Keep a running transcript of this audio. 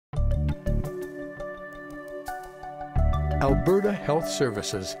Alberta Health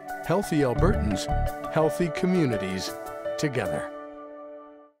Services. Healthy Albertans, healthy communities, together.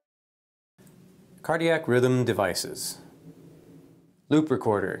 Cardiac rhythm devices. Loop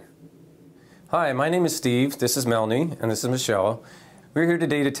recorder. Hi, my name is Steve, this is Melanie, and this is Michelle. We're here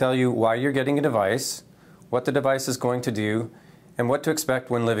today to tell you why you're getting a device, what the device is going to do, and what to expect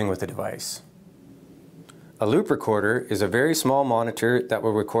when living with the device. A loop recorder is a very small monitor that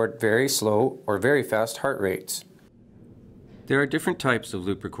will record very slow or very fast heart rates. There are different types of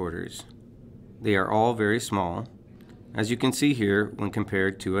loop recorders. They are all very small, as you can see here when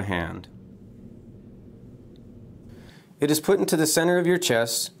compared to a hand. It is put into the center of your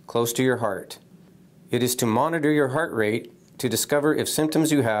chest, close to your heart. It is to monitor your heart rate to discover if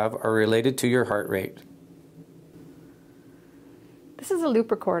symptoms you have are related to your heart rate. This is a loop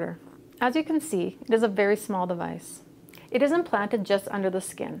recorder. As you can see, it is a very small device. It is implanted just under the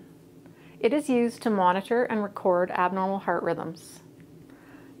skin. It is used to monitor and record abnormal heart rhythms.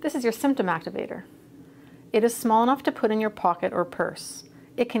 This is your symptom activator. It is small enough to put in your pocket or purse.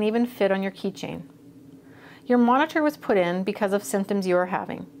 It can even fit on your keychain. Your monitor was put in because of symptoms you are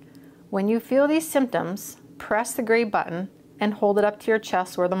having. When you feel these symptoms, press the gray button and hold it up to your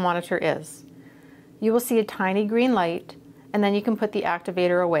chest where the monitor is. You will see a tiny green light, and then you can put the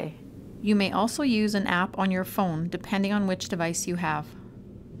activator away. You may also use an app on your phone depending on which device you have.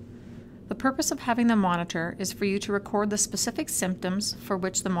 The purpose of having the monitor is for you to record the specific symptoms for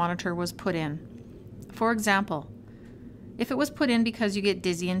which the monitor was put in. For example, if it was put in because you get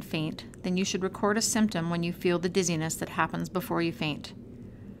dizzy and faint, then you should record a symptom when you feel the dizziness that happens before you faint.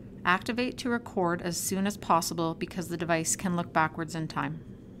 Activate to record as soon as possible because the device can look backwards in time.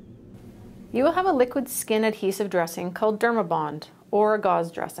 You will have a liquid skin adhesive dressing called Dermabond or a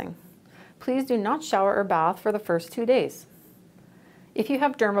gauze dressing. Please do not shower or bath for the first 2 days. If you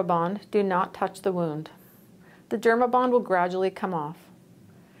have Dermabond, do not touch the wound. The Dermabond will gradually come off.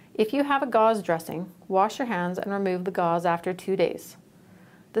 If you have a gauze dressing, wash your hands and remove the gauze after 2 days.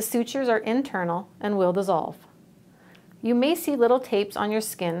 The sutures are internal and will dissolve. You may see little tapes on your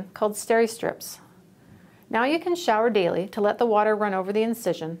skin called steri-strips. Now you can shower daily to let the water run over the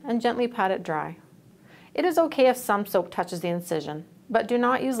incision and gently pat it dry. It is okay if some soap touches the incision, but do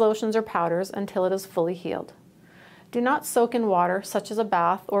not use lotions or powders until it is fully healed. Do not soak in water such as a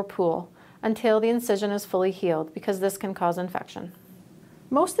bath or pool until the incision is fully healed because this can cause infection.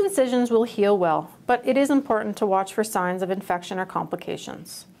 Most incisions will heal well, but it is important to watch for signs of infection or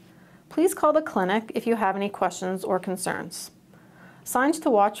complications. Please call the clinic if you have any questions or concerns. Signs to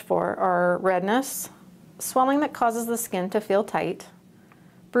watch for are redness, swelling that causes the skin to feel tight,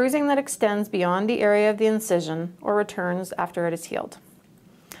 bruising that extends beyond the area of the incision or returns after it is healed.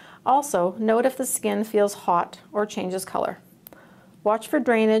 Also, note if the skin feels hot or changes color. Watch for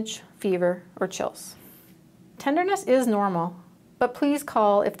drainage, fever, or chills. Tenderness is normal, but please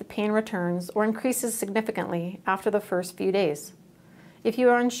call if the pain returns or increases significantly after the first few days. If you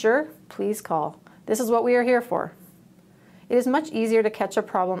are unsure, please call. This is what we are here for. It is much easier to catch a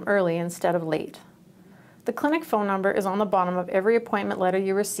problem early instead of late. The clinic phone number is on the bottom of every appointment letter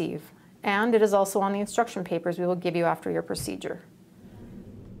you receive, and it is also on the instruction papers we will give you after your procedure.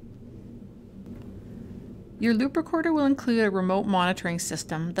 Your loop recorder will include a remote monitoring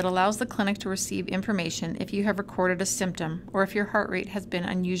system that allows the clinic to receive information if you have recorded a symptom or if your heart rate has been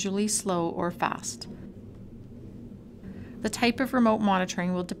unusually slow or fast. The type of remote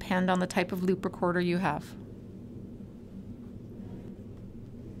monitoring will depend on the type of loop recorder you have.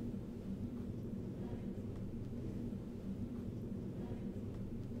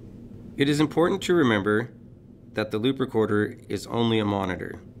 It is important to remember that the loop recorder is only a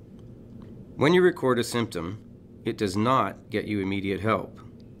monitor. When you record a symptom, it does not get you immediate help.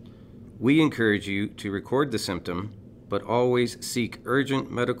 We encourage you to record the symptom, but always seek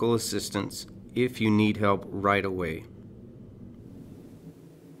urgent medical assistance if you need help right away.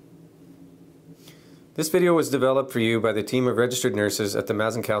 This video was developed for you by the team of registered nurses at the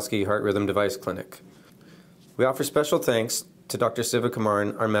Mazankowski Heart Rhythm Device Clinic. We offer special thanks to Dr. Siva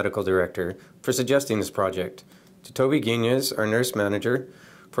Kumaran, our medical director, for suggesting this project, to Toby Guignez, our nurse manager,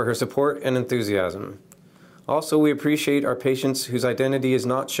 for her support and enthusiasm. Also, we appreciate our patients whose identity is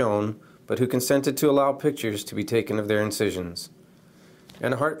not shown, but who consented to allow pictures to be taken of their incisions.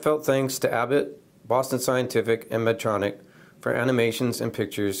 And a heartfelt thanks to Abbott, Boston Scientific, and Medtronic for animations and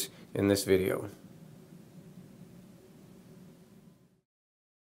pictures in this video.